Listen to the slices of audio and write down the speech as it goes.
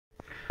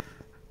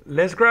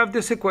Let's graph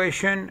this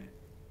equation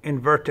in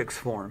vertex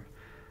form.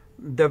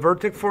 The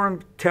vertex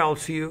form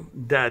tells you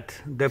that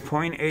the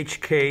point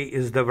hk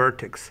is the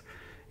vertex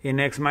in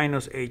x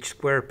minus h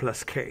squared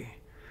plus k.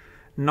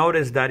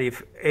 Notice that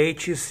if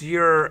h is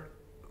your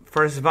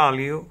first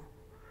value,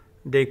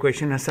 the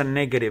equation has a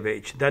negative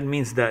h. That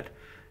means that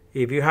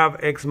if you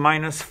have x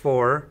minus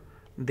 4,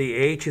 the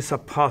h is a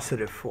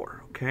positive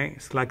 4, okay?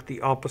 It's like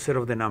the opposite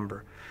of the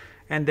number.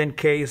 And then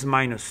k is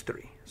minus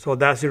 3. So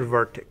that's your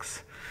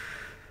vertex.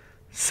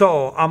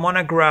 So I'm going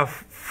to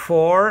graph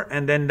 4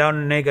 and then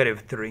down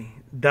negative 3.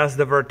 That's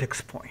the vertex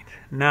point.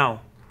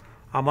 Now,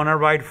 I'm going to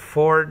write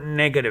 4,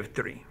 negative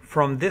 3.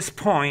 From this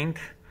point,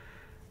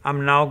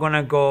 I'm now going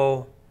to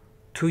go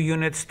 2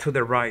 units to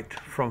the right.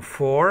 From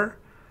 4,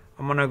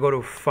 I'm going to go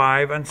to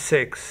 5 and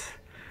 6,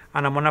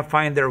 and I'm going to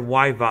find their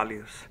y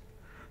values.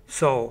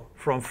 So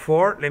from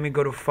 4, let me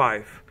go to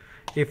 5.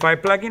 If I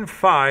plug in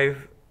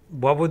 5,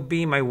 what would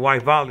be my y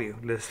value?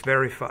 Let's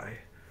verify.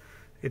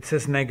 It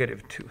says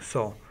negative 2.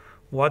 So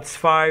what's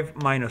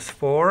 5 minus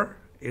 4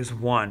 is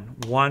 1.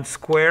 1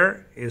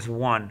 squared is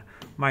 1.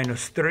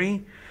 Minus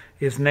 3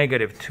 is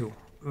negative 2.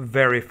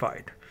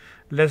 Verified.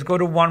 Let's go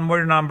to one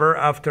more number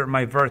after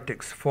my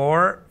vertex.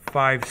 4,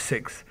 5,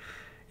 6.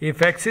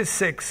 If x is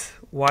 6,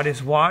 what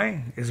is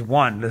y? Is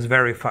 1. Let's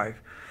verify.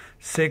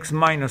 6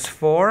 minus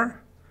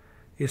 4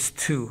 is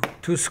 2.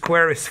 2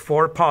 squared is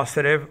 4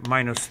 positive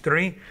minus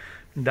 3.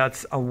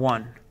 That's a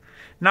 1.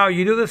 Now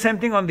you do the same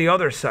thing on the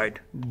other side.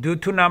 Do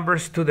 2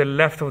 numbers to the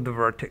left of the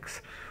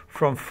vertex.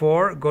 From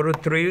 4, go to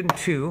 3 and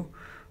 2.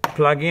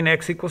 Plug in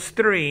x equals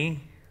 3.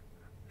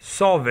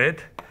 Solve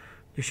it.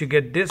 You should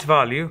get this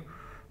value.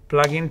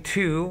 Plug in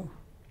 2.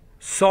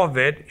 Solve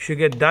it. You should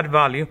get that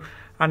value.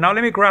 And now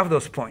let me graph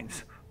those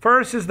points.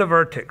 First is the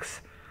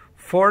vertex.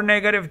 4,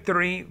 negative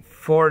 3,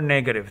 4,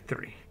 negative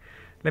 3.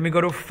 Let me go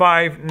to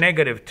 5,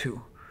 negative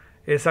 2.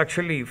 It's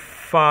actually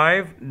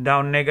 5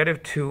 down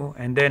negative 2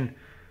 and then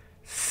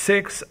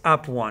 6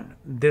 up 1.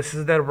 This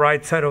is the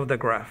right side of the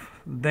graph.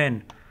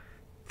 Then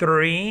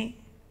 3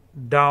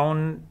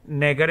 down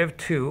negative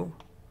 2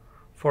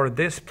 for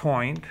this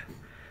point.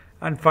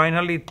 And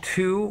finally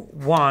 2,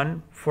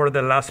 1 for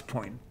the last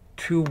point.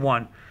 2,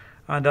 1.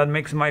 And that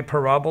makes my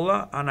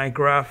parabola, and I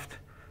graphed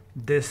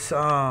this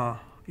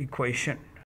equation.